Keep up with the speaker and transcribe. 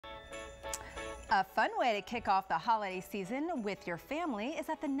A fun way to kick off the holiday season with your family is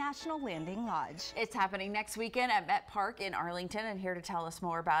at the National Landing Lodge. It's happening next weekend at Met Park in Arlington, and here to tell us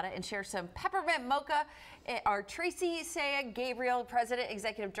more about it and share some peppermint mocha are Tracy Saya Gabriel, President,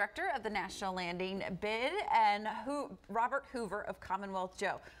 Executive Director of the National Landing Bid, and Robert Hoover of Commonwealth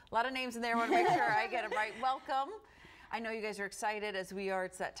Joe. A lot of names in there. I want to make sure I get it right. Welcome. I know you guys are excited as we are.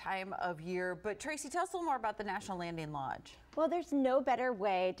 It's that time of year. But Tracy, tell us a little more about the National Landing Lodge. Well, there's no better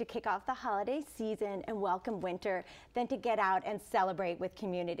way to kick off the holiday season and welcome winter than to get out and celebrate with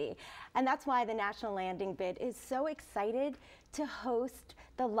community. And that's why the National Landing Bid is so excited to host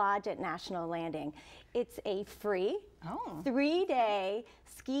the Lodge at National Landing. It's a free 3-day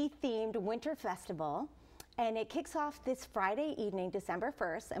ski-themed winter festival. And it kicks off this Friday evening, December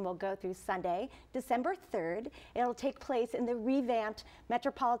 1st, and will go through Sunday, December 3rd. It'll take place in the revamped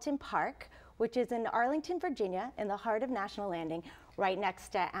Metropolitan Park, which is in Arlington, Virginia, in the heart of National Landing, right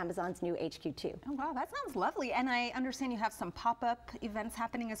next to Amazon's new HQ2. Oh, wow, that sounds lovely. And I understand you have some pop-up events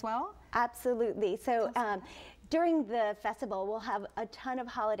happening as well? Absolutely. So during the festival, we'll have a ton of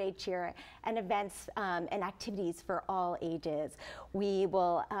holiday cheer and events and activities for all ages. We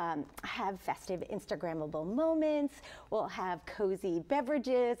will have festive Instagrammable moments. We'll have cozy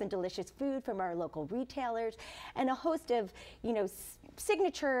beverages and delicious food from our local retailers, and a host of,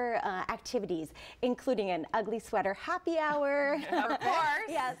 signature activities, including an ugly sweater happy hour. Of course.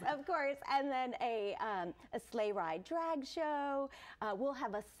 Yes, of course. And then a sleigh ride drag show. We'll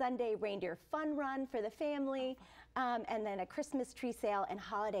have a Sunday reindeer fun run for the family. And then a Christmas tree sale and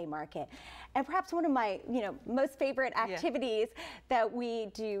holiday market. And perhaps one of my, most favorite activities that we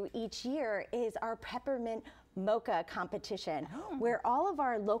do each year is our peppermint mocha competition, where all of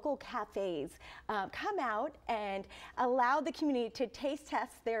our local cafes come out and allow the community to taste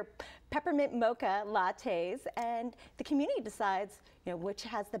test their peppermint mocha lattes, and the community decides, which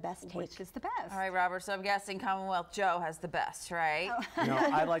has the best taste. Which is the best. All right, Robert, so I'm guessing Commonwealth Joe has the best, right?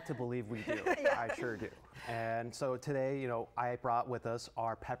 I like to believe we do. I sure do. And so today, I brought with us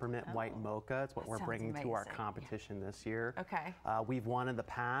our peppermint white mocha. It's what we're bringing to our competition this year. Okay. We've won in the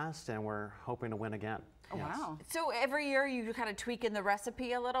past, and we're hoping to win again. Oh, yes. Wow. So every year you kind of tweaking the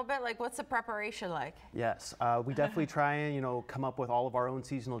recipe a little bit? Like, what's the preparation like? Yes. We definitely try and, come up with all of our own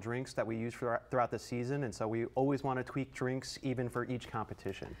seasonal drinks that we use throughout the season. And so we always want to tweak drinks even for each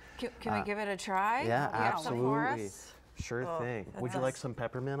competition. Can we give it a try? Yeah, absolutely. Sure Oh, thing. Would you like some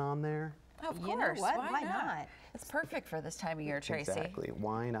peppermint on there? Of course. You know what? Why not? not? It's perfect for this time of year, Tracy. Exactly.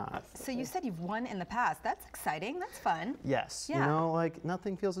 Why not? So you said you've won in the past. That's exciting. That's fun. Yes. Yeah.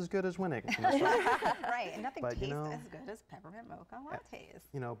 Nothing feels as good as winning. Right. And nothing tastes as good as peppermint mocha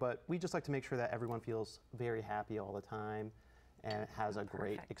lattes. But we just like to make sure that everyone feels very happy all the time and has a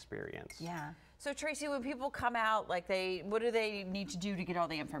great experience. Yeah. So Tracy, when people come out, what do they need to do to get all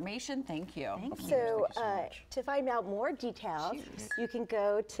the information? Thank you. So to find out more details, you can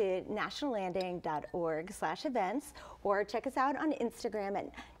go to nationallanding.org/events or check us out on Instagram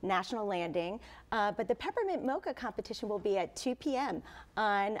at National Landing. But the peppermint mocha competition will be at 2 p.m.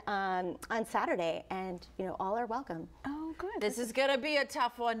 on Saturday, and all are welcome. Oh, good. This is going to be a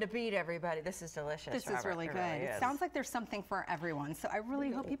tough one to beat, everybody. This is delicious. This is really good. It sounds like there's something for everyone. So I really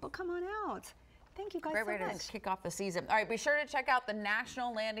hope people come on out. Thank you guys so much. Great way to kick off the season. All right, be sure to check out the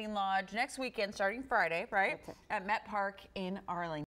National Landing Lodge next weekend, starting Friday, right? At Met Park in Arlington.